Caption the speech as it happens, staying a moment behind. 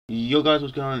Yo guys,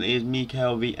 what's going on? It is me,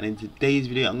 KLV, and in today's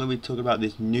video I'm going to be talking about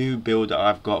this new build that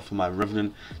I've got for my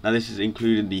Revenant. Now this is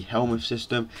including the helmet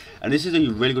system, and this is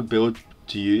a really good build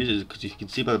to use because you can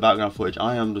see by the background footage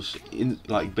I am just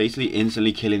basically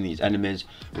instantly killing these enemies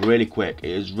really quick. It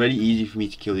is really easy for me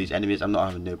to kill these enemies. I'm not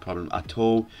having no problem at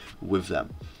all with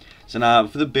them. So now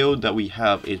for the build that we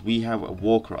have is we have a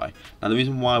Warcry. Now the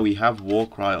reason why we have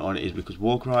Warcry on it is because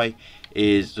Warcry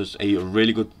is just a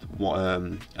really good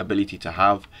ability to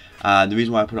have, and the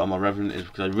reason why I put it on my Revenant is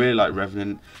because I really like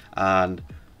Revenant, and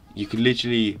you can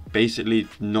literally basically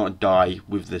not die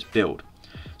with this build.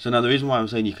 So now the reason why I'm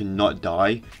saying you cannot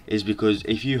die is because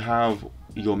if you have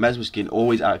your Mesmer skin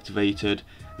always activated,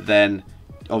 then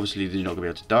obviously you're not going to be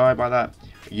able to die by that.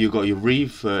 You got your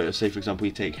Reeve for, say for example,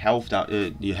 you take health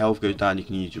down, your health goes down, you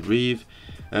can use your Reeve.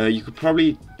 You could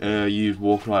probably use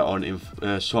Warcry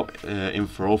on swap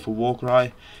Infernal for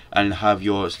Warcry and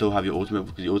still have your ultimate,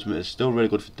 because your ultimate is still really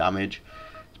good for damage,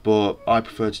 but I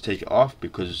prefer to take it off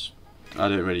because I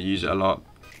don't really use it a lot.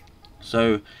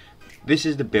 So this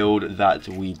is the build that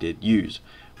we did use.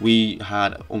 We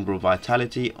had Umbral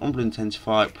Vitality, Umbral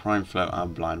Intensify, Prime Flow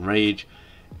and Blind Rage,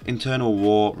 Internal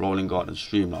War, Rolling Guard and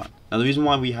Streamline. Now the reason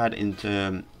why we had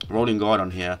Rolling Guard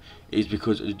on here is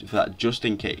because for that just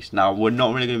in case. Now we're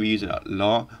not really going to be using it a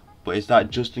lot, but it's that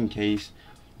just in case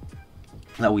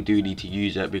that we do need to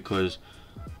use it, because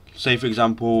say for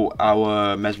example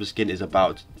our Mesmer skin is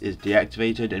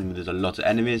deactivated and there's a lot of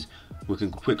enemies, we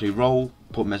can quickly roll,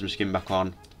 put Mesmer skin back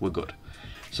on, we're good.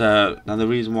 So now the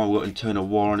reason why we've got Internal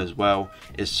War on as well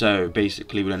is so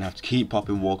basically we don't have to keep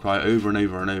popping Warcry over and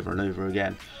over and over and over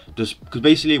again. Just because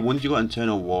basically once you've got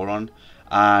Internal War on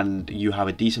and you have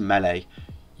a decent melee,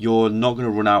 you're not going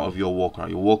to run out of your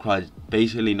Warcry. Your Warcry is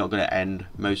basically not going to end,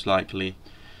 most likely.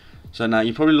 So now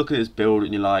you're probably looking at this build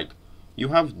and you're like, you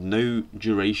have no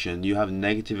duration, you have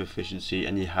negative efficiency,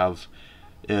 and you have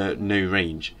no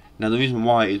range. Now the reason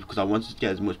why is because I wanted to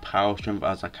get as much power strength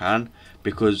as I can,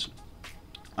 because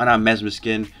on our Mesmer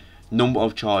skin, number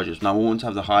of charges. Now we want to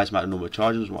have the highest amount of number of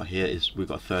charges. What here is we've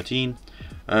got 13.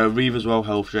 Reeve as well,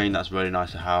 health drain. That's really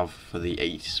nice to have for the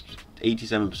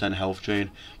 87% health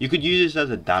drain. You could use this as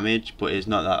a damage, but it's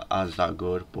not that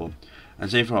good. And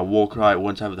same for our Warcry, we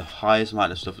want to have the highest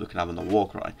amount of stuff we can have on the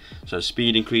Warcry. So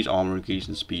speed increase, armor increase,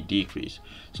 and speed decrease.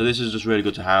 So this is just really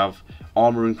good to have.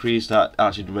 Armor increase, that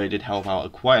actually really did help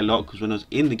out quite a lot, because when I was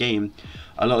in the game,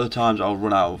 a lot of the times I'll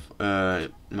run out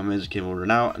of my Mesmer skin will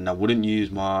run out, and I wouldn't use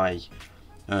my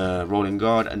Rolling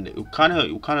Guard, and it kind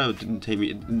of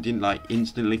didn't like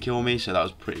instantly kill me, so that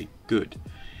was pretty good.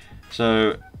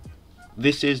 So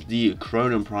this is the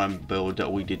Chronon Prime build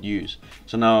that we did use.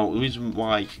 So now the reason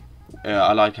why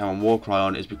I like having Warcry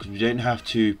on is because we don't have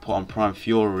to put on Prime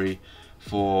Fury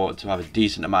to have a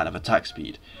decent amount of attack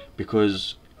speed,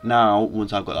 because now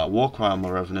once I've got that Warcry on my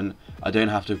Revenant, I don't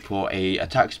have to put a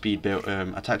attack speed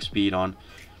on,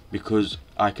 because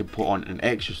I could put on an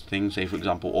extra thing, say for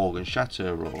example Organ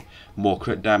Shatter or more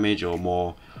crit damage or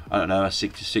more, I don't know, a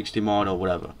 60-60 mod or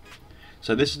whatever.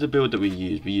 So this is the build that we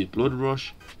use. We use Blood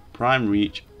Rush, Prime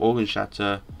Reach, Organ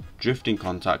Shatter, Drifting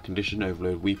Contact, Condition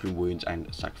Overload, Weeping Wounds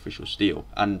and Sacrificial Steel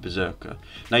and Berserker.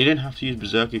 Now you don't have to use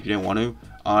Berserker if you don't want to.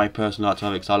 I personally like to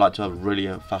have it because I like to have really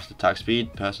fast attack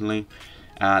speed personally,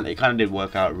 and it kind of did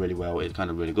work out really well. It's kind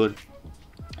of really good.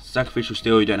 Sacrificial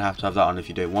Steel, you don't have to have that on if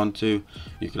you don't want to.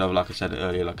 You could have, like I said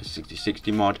earlier, like a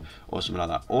 60-60 mod or something like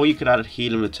that. Or you could add a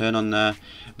Heal and Return on there,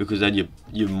 because then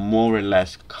you're more or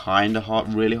less kind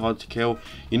of really hard to kill.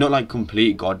 You're not like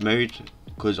complete God mode,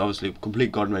 because obviously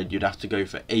complete God mode you'd have to go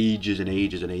for ages and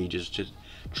ages and ages to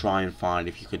try and find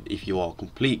if you are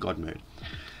complete God mode.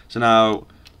 So now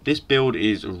this build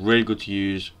is really good to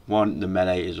use. One, the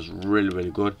melee is just really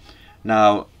good.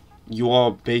 Now you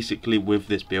are basically with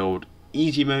this build,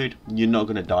 easy mode, you're not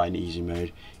going to die in easy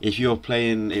mode. If you're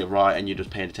playing it right and you're just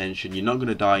paying attention, you're not going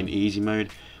to die in easy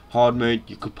mode. Hard mode,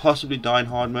 you could possibly die in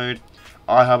hard mode.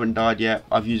 I haven't died yet.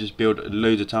 I've used this build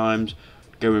loads of times,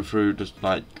 going through just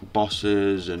like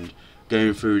bosses and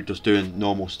going through just doing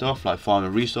normal stuff like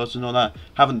farming resources and all that.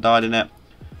 Haven't died in it.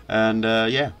 And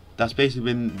yeah, that's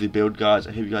basically been the build, guys.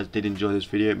 I hope you guys did enjoy this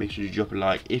video. Make sure you drop a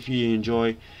like if you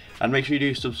enjoy, and make sure you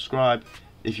do subscribe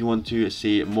if you want to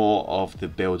see more of the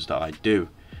builds that I do.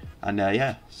 And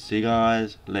yeah, see you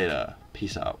guys later.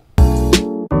 Peace out.